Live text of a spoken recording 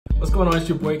What's going on? It's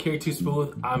your boy Kerry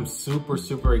Smooth. I'm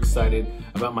super excited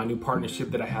about my new partnership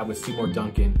that I have with Seymour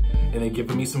Duncan, and they're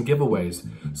giving me some giveaways.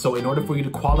 So in order for you to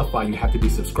qualify, you have to be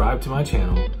subscribed to my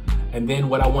channel. And then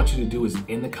what I want you to do is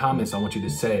in the comments, I want you to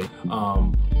say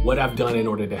what I've done in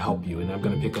order to help you. And I'm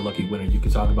gonna pick a lucky winner. You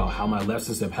can talk about how my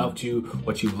lessons have helped you,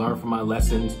 what you've learned from my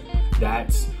lessons.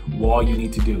 That's all you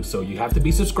need to do. So you have to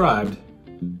be subscribed.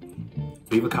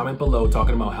 Leave a comment below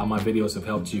talking about how my videos have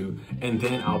helped you, and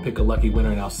then I'll pick a lucky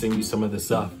winner and I'll send you some of the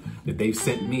stuff that they've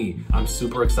sent me. I'm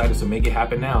super excited, so make it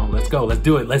happen now. Let's go, let's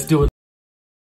do it.